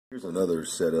Here's another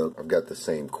setup. I've got the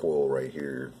same coil right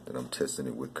here that I'm testing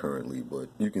it with currently, but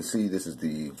you can see this is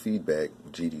the feedback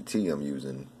GDT I'm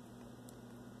using.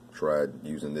 Tried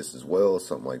using this as well.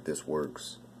 Something like this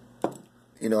works.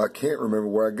 You know, I can't remember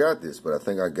where I got this, but I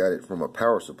think I got it from a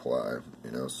power supply,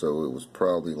 you know, so it was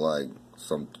probably like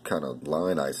some kind of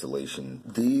line isolation.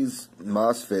 These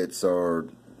MOSFETs are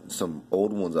some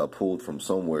old ones I pulled from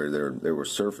somewhere. They were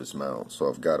surface mount, so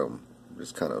I've got them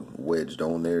just kind of wedged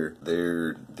on there.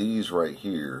 They're these right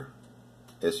here,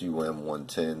 SUM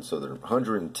 110, so they're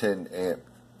 110 amp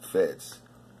fets,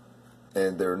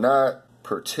 and they're not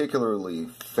particularly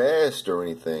fast or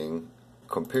anything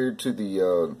compared to the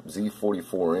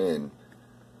Z44N.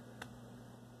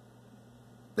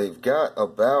 They've got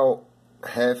about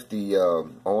half the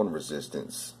on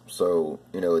resistance, so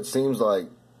you know, it seems like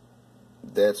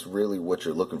that's really what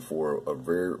you're looking for, a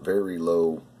very, very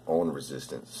low on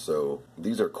resistance. So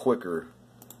these are quicker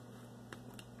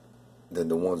than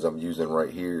the ones I'm using right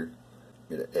here.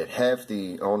 At half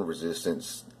the on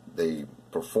resistance, they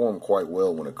perform quite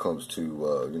well when it comes to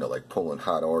you know, like pulling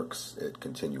hot arcs at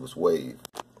continuous wave.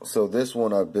 So this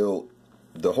one I built,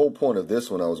 the whole point of this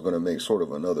one, I was going to make sort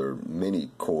of another mini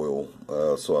coil,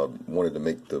 so I wanted to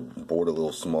make the board a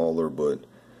little smaller, but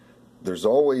there's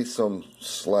always some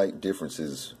slight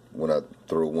differences when I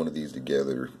throw one of these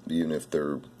together, even if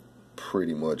they're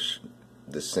pretty much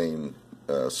the same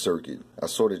circuit. I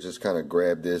sort of just kind of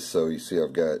grabbed this, so you see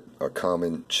I've got a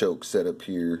common choke set up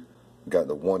here, got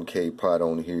the 1K pot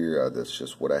on here, that's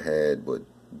just what I had, but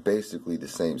basically the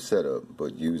same setup,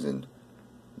 but using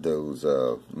those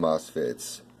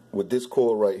MOSFETs. With this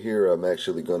coil right here, I'm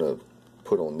actually going to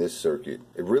put on this circuit.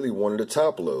 It really wanted a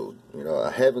top load. You know,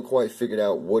 I haven't quite figured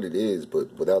out what it is,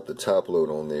 but without the top load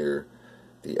on there,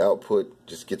 the output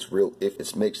just gets real.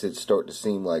 It makes it start to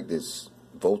seem like this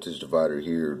voltage divider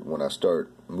here. When I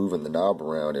start moving the knob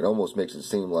around, it almost makes it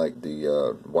seem like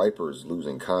the wiper is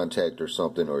losing contact or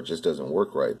something, or it just doesn't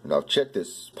work right. And I've checked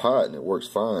this pot and it works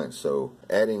fine, so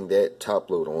adding that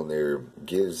top load on there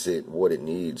gives it what it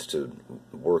needs to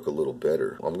work a little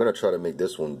better. I'm gonna try to make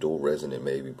this one dual resonant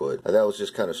maybe, but that was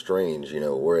just kind of strange, you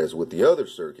know, whereas with the other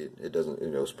circuit, it doesn't,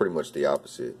 you know, it's pretty much the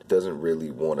opposite. It doesn't really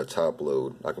want a top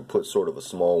load. I can put sort of a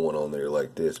small one on there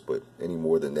like this, but any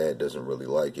more than that doesn't really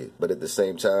like it. But at the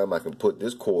same time, I can put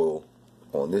this coil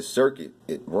on this circuit.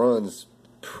 It runs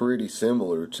pretty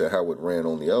similar to how it ran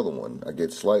on the other one. I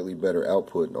get slightly better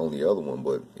output on the other one,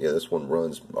 but yeah, this one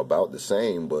runs about the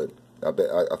same, but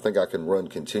I think I can run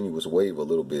continuous wave a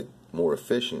little bit more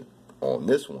efficient on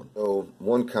this one. So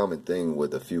one common thing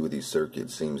with a few of these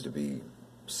circuits seems to be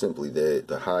simply that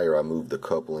the higher I move the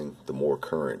coupling, the more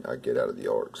current I get out of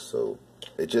the arcs. So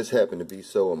it just happened to be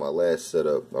so in my last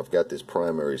setup. I've got this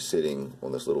primary sitting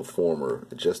on this little former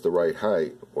at just the right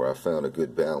height where I found a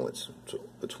good balance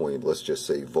between, let's just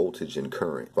say, voltage and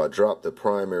current. If I drop the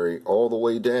primary all the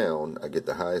way down, I get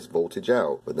the highest voltage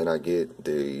out, but then I get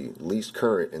the least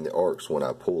current in the arcs when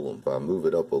I pull them. If I move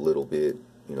it up a little bit,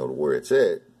 you know, to where it's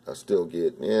at, I still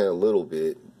get, yeah, a little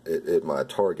bit at my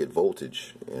target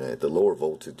voltage. And at the lower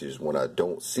voltages, when I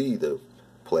don't see the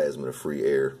plasma to free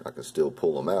air, I can still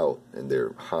pull them out, and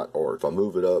they're hot arcs. If I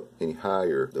move it up any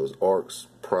higher, those arcs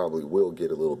probably will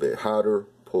get a little bit hotter,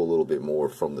 pull a little bit more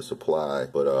from the supply,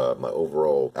 but my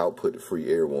overall output to free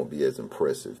air won't be as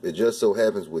impressive. It just so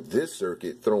happens with this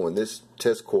circuit, throwing this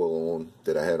test coil on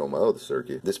that I had on my other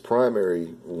circuit, this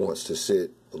primary wants to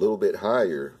sit a little bit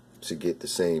higher to get the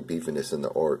same beefiness in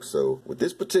the arc. So with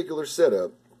this particular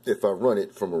setup, if I run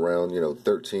it from around, you know,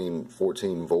 13,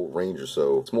 14 volt range or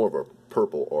so, it's more of a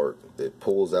purple arc that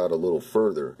pulls out a little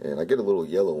further, and I get a little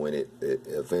yellow in it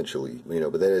eventually, you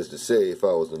know. But that is to say, if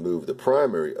I was to move the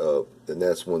primary up, then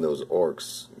that's when those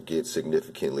arcs get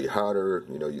significantly hotter.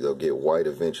 You know, they'll get white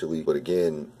eventually, but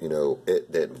again, you know,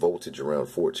 at that voltage around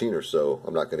 14 or so,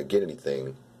 I'm not going to get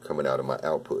anything coming out of my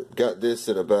output. Got this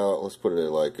at about, let's put it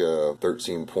at like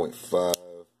 13.5.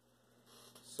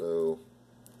 So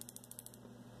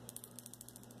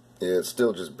yeah, it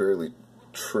still just barely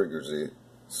triggers it.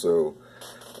 So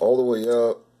all the way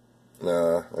up,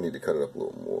 nah, I need to cut it up a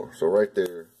little more. So right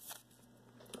there,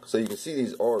 so you can see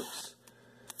these arcs.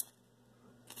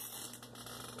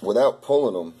 Without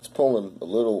pulling them, it's pulling a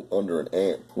little under an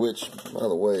amp, which, by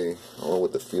the way, I don't know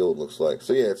what the field looks like.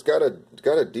 So yeah, it's got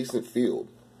a decent field.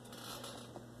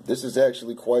 This is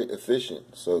actually quite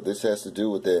efficient. So this has to do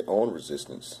with that on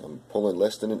resistance. I'm pulling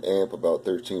less than an amp, about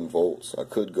 13 volts. I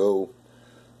could go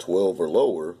 12 or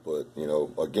lower, but you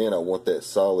know, again, I want that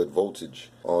solid voltage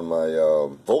on my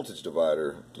voltage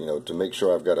divider, you know, to make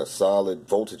sure I've got a solid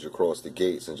voltage across the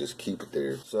gates and just keep it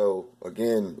there. So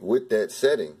again, with that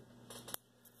setting,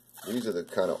 these are the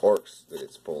kind of arcs that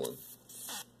it's pulling.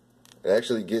 It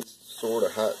actually gets sort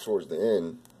of hot towards the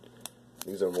end.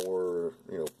 These are more,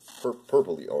 you know,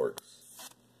 purpley arcs.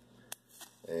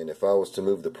 And if I was to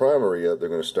move the primary up, they're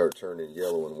going to start turning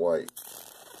yellow and white.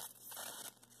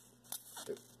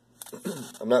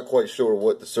 I'm not quite sure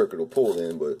what the circuit will pull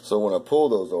then, but so when I pull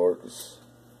those arcs,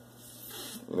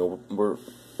 you know, we're,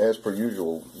 as per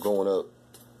usual, going up.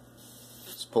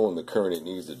 It's pulling the current it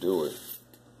needs to do it.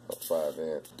 5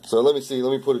 amps. So let me see,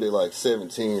 let me put it at like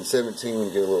 17.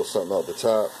 17, get a little something out the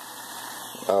top.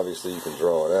 Obviously you can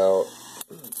draw it out.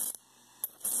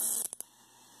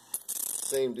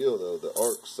 Same deal though, the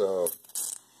arcs,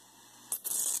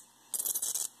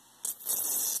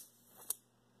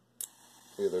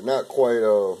 yeah, they're not quite,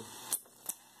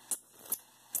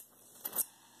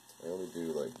 let me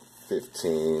do like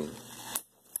 15.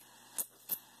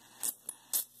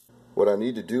 What I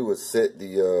need to do is set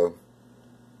the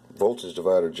voltage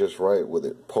divider just right with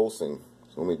it pulsing.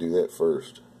 So let me do that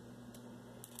first.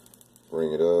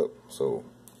 Bring it up, so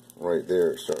right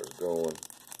there it starts going.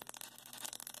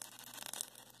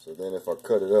 So then if I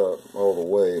cut it up all the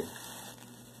way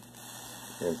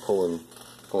and pulling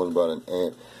about an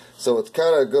amp, so it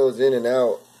kind of goes in and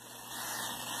out.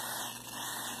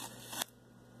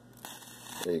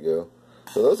 There you go.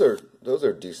 So those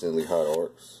are decently hot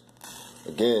arcs.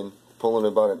 Again, pulling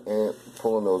about an amp,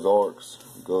 pulling those arcs,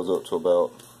 goes up to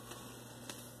about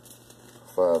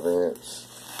 5 amps.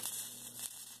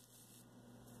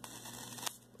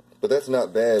 But that's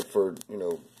not bad for, you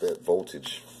know, that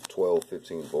voltage, 12,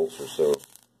 15 volts or so.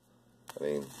 I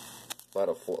mean, a lot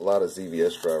of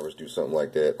ZVS drivers do something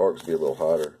like that. Arcs be a little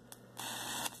hotter.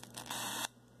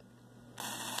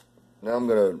 Now I'm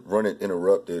going to run it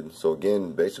interrupted. So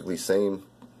again, basically same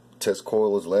test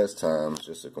coil as last time,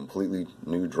 just a completely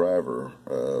new driver.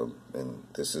 And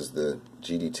this is the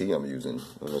GDT I'm using.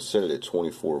 I'm going to set it at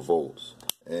 24 volts.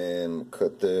 And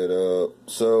cut that up.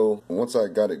 So once I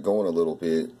got it going a little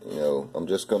bit, you know, I'm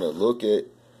just going to look at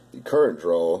the current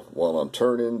draw while I'm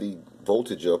turning the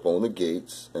voltage up on the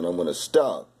gates, and I'm going to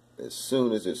stop as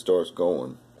soon as it starts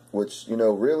going. Which, you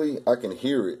know, really, I can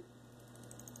hear it.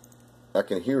 I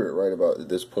can hear it right about at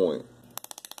this point.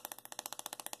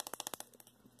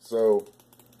 So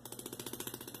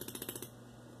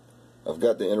I've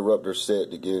got the interrupter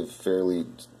set to give fairly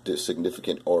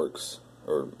significant arcs,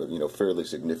 or, you know, fairly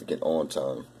significant on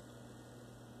time.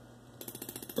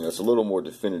 And it's a little more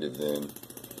definitive then.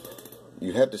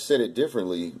 You have to set it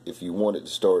differently if you want it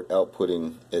to start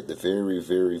outputting at the very,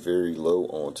 very, very low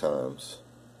on times.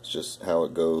 It's just how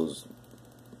it goes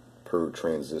per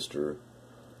transistor.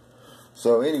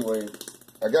 So anyway,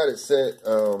 I got it set,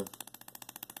 and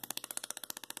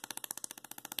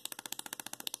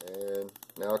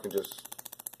now I can just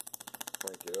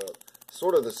crank it up.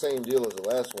 Sort of the same deal as the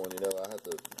last one, you know, I have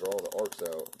to draw the arcs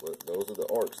out, but those are the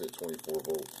arcs at 24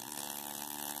 volts.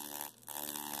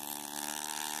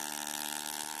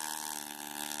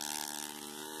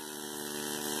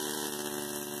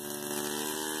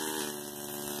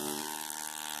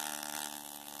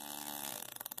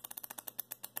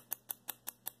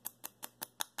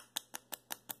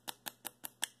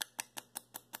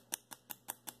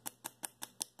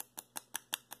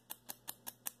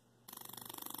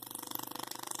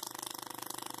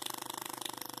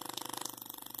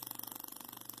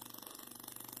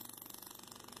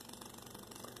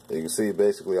 You can see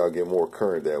basically I'll get more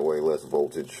current that way, less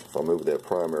voltage. If I move that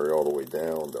primary all the way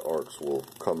down, the arcs will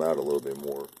come out a little bit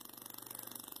more.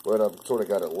 But I've sort of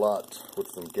got it locked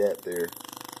with some gap there.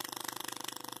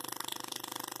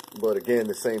 But again,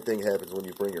 the same thing happens when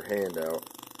you bring your hand out.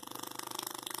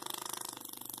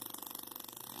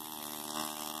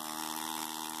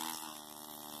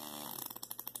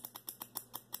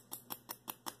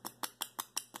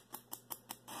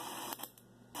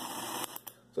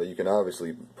 So you can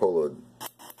obviously pull a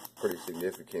pretty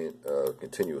significant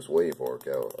continuous wave arc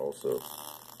out also.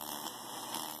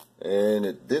 And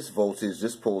at this voltage,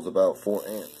 this pulls about 4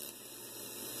 amps.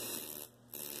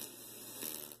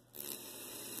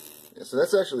 Yeah, so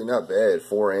that's actually not bad,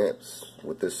 4 amps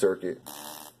with this circuit.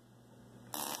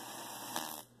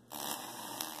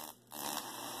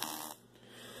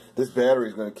 This battery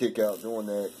is going to kick out doing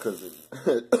that because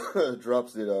it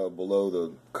drops it below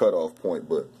the cutoff point,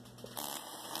 but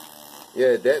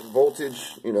yeah, that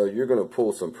voltage, you know, you're going to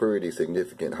pull some pretty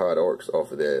significant hot arcs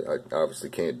off of that. I obviously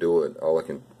can't do it. All I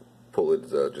can pull it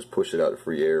is just push it out of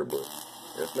free air, but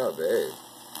that's not bad.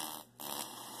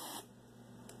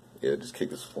 Yeah, just kick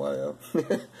the supply out.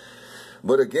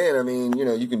 But again, I mean, you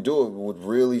know, you can do it with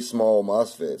really small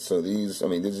MOSFETs. So these, I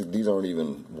mean, these aren't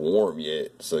even warm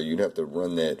yet. So you'd have to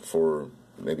run that for,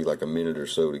 maybe like a minute or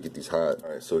so to get these hot.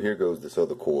 Alright, so here goes this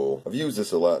other coil. I've used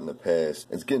this a lot in the past.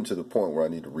 It's getting to the point where I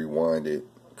need to rewind it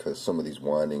because some of these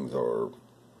windings are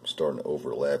starting to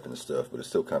overlap and stuff, but it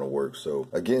still kind of works. So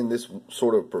again, this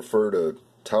sort of preferred a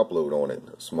top load on it,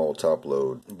 a small top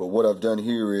load. But what I've done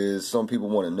here is, some people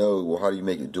want to know, well, how do you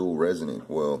make it dual resonant?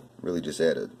 Well, really just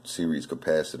add a series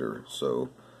capacitor. So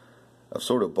I've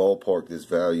sort of ballparked this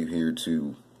value here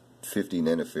to 50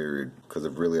 nanofarad because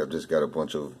I've just got a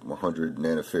bunch of 100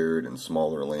 nanofarad and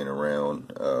smaller laying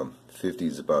around. 50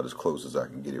 is about as close as I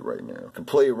can get it right now. I can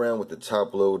play around with the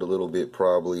top load a little bit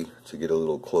probably to get a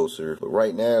little closer, but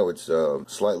right now it's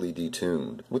slightly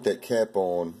detuned. With that cap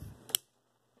on,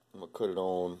 I'm gonna cut it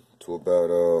on to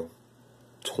about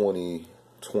 20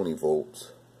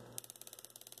 volts.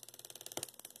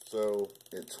 So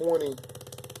at 20,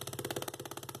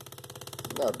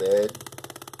 not bad.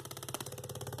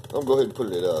 I'm gonna go ahead and put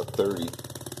it at 30. You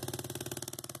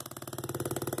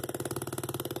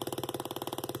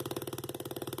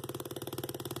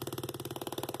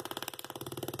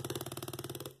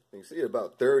can see at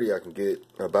about 30 I can get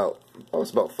about,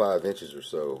 it's about 5 inches or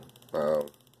so.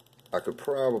 I could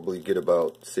probably get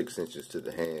about 6 inches to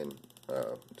the hand,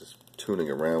 just tuning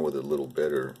around with it a little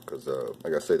better, because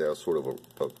like I said, that was sort of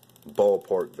a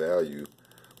ballpark value,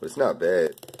 but it's not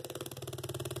bad.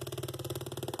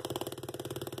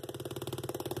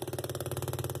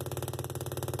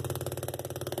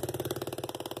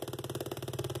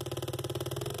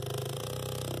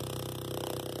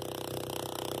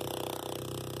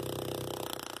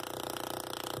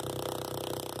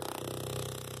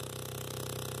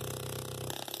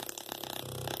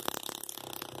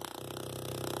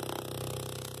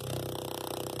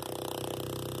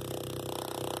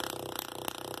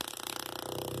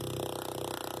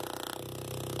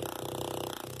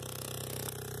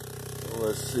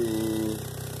 Let's see.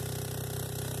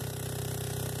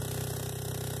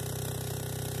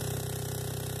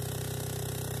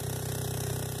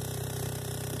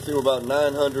 See, we're about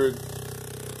 900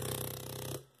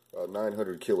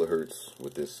 kilohertz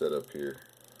with this setup here.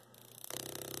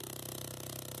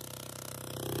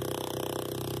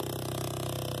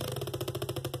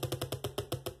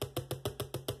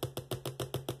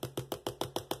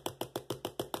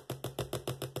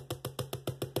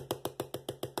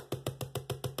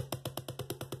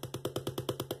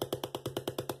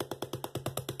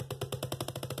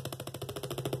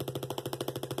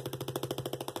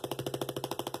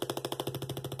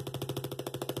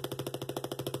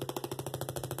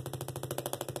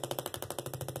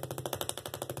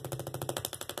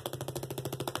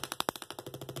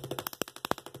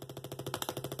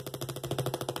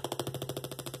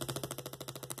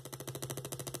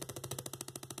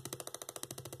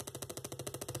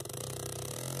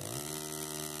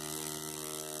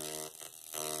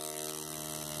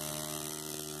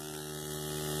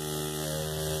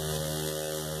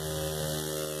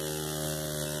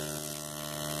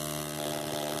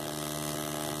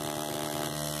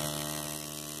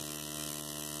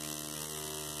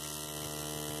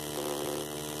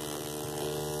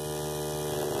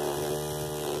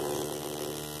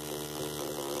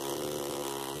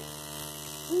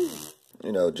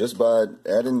 You know, just by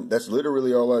adding, that's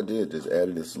literally all I did, just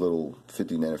added this little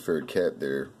 50 nanofarad cap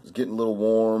there. It's getting a little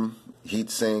warm. Heat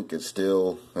sink is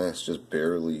still, it's just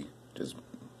barely,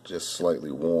 just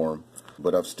slightly warm.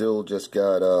 But I've still just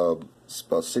got about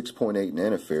 6.8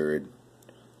 nanofarad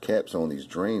caps on these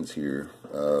drains here.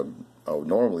 I would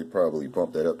normally probably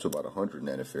bump that up to about 100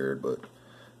 nanofarad, but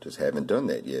just haven't done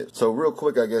that yet. So real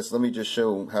quick, I guess, let me just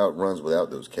show how it runs without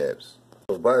those caps.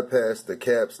 So bypass the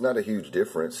caps, not a huge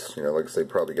difference. You know, like I say,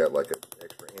 probably got like an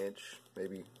extra inch,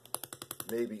 maybe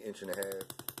inch and a half.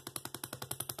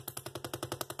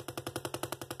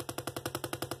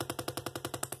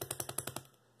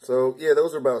 So yeah,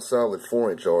 those are about solid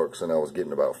 4-inch arcs, and I was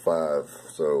getting about 5.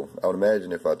 So I would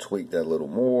imagine if I tweak that a little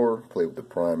more, play with the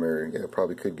primary, yeah, I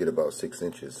probably could get about 6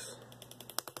 inches.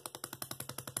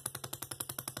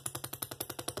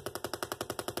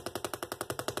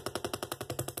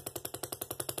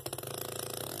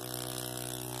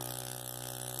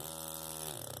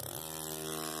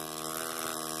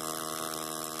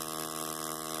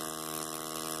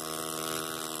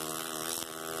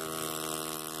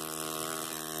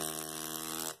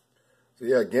 So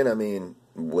yeah, again, I mean,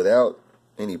 without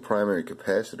any primary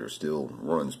capacitor, still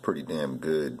runs pretty damn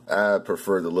good. I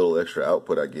prefer the little extra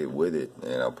output I get with it,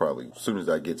 and I'll probably, as soon as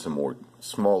I get some more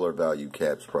smaller value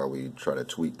caps, probably try to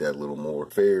tweak that a little more.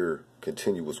 Fair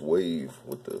continuous wave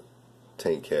with the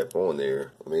tank cap on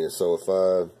there. I mean, so if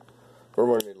we're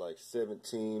running at like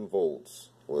 17 volts,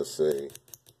 let's say,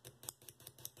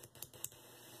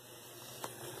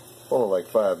 pulling like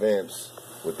 5 amps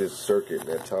with this circuit and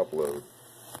that top load,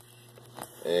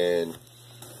 and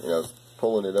you know, I was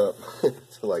pulling it up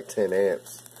to like 10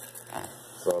 amps.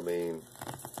 So I mean,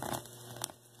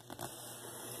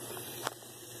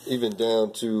 even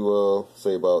down to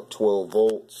say about 12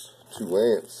 volts, 2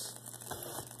 amps,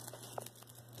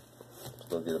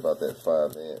 still get about that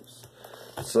 5 amps.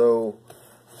 So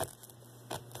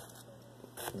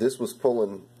this was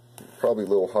pulling probably a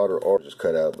little hotter arcs, just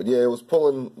cut out, but yeah, it was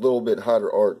pulling a little bit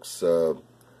hotter arcs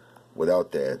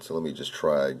without that. So let me just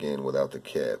try again without the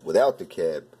cap. Without the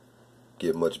cap,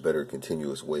 get much better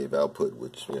continuous wave output,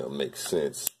 which, you know, makes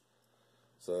sense.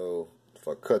 So if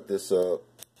I cut this up,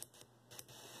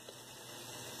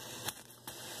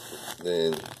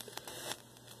 then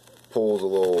pulls a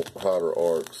little hotter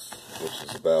arcs, which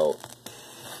is about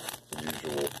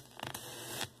usual.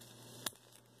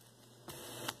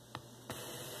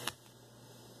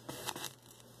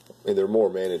 And they're more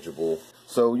manageable.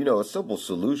 So, you know, a simple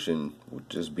solution would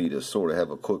just be to sort of have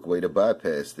a quick way to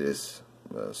bypass this,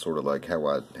 sort of like how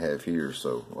I have here.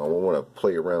 So I don't want to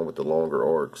play around with the longer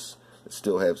arcs.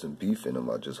 Still have some beef in them.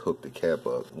 I just hook the cap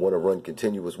up. Want to run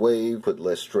continuous wave, put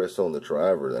less stress on the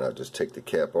driver, then I just take the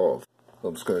cap off.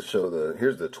 I'm just going to show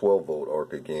here's the 12 volt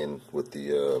arc again with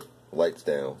the lights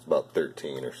down. It's about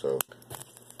 13 or so.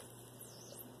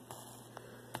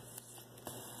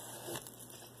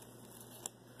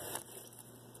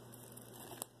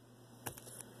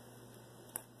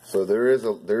 So there is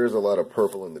a lot of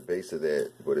purple in the base of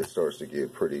that, but it starts to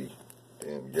get pretty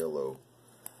damn yellow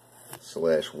 /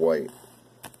 white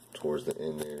towards the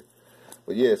end there.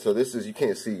 But yeah, so this is, you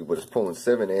can't see, but it's pulling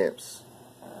 7 amps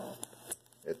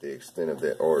at the extent of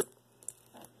that arc.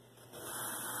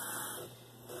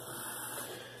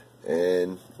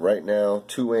 And right now,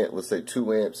 2 amp, let's say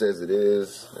 2 amps as it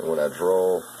is, and when I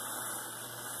draw,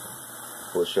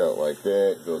 push out like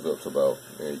that, goes up to about,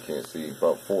 man, you can't see,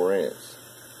 about 4 amps.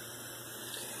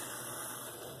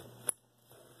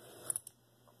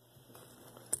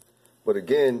 But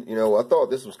again, you know, I thought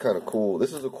this was kind of cool.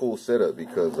 This is a cool setup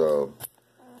because a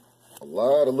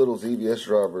lot of little ZVS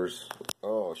drivers.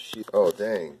 Oh shit! Oh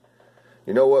dang!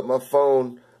 You know what? My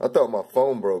phone. I thought my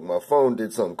phone broke. My phone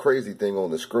did some crazy thing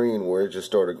on the screen where it just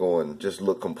started going, just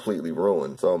looked completely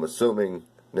ruined. So I'm assuming.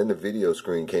 Then the video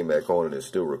screen came back on and it's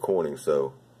still recording.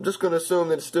 So I'm just gonna assume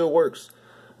that it still works.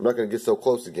 I'm not gonna get so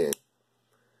close again.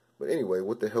 But anyway,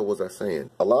 what the hell was I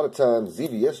saying? A lot of times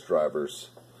ZVS drivers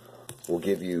will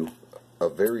give you a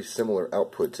very similar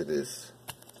output to this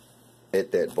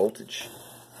at that voltage.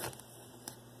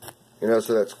 You know,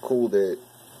 so that's cool that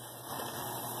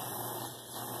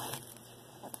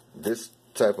this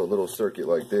type of little circuit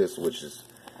like this, which is,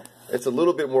 it's a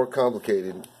little bit more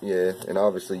complicated, yeah, and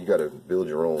obviously you got to build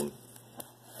your own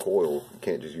coil. You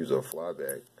can't just use a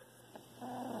flyback.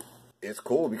 It's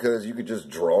cool because you could just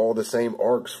draw the same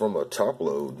arcs from a top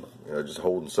load, you know, just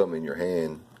holding something in your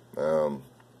hand.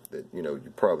 That, you know,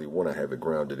 you probably want to have it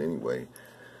grounded anyway.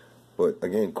 But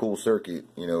again, cool circuit,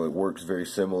 you know, it works very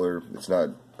similar. It's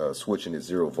not switching at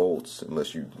 0 volts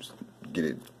unless you get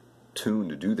it tuned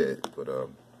to do that. But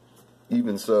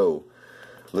even so,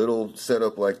 little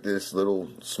setup like this, little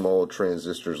small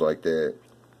transistors like that,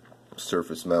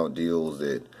 surface mount deals,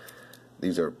 that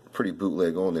these are pretty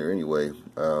bootleg on there anyway.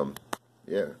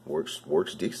 Yeah,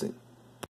 works decent.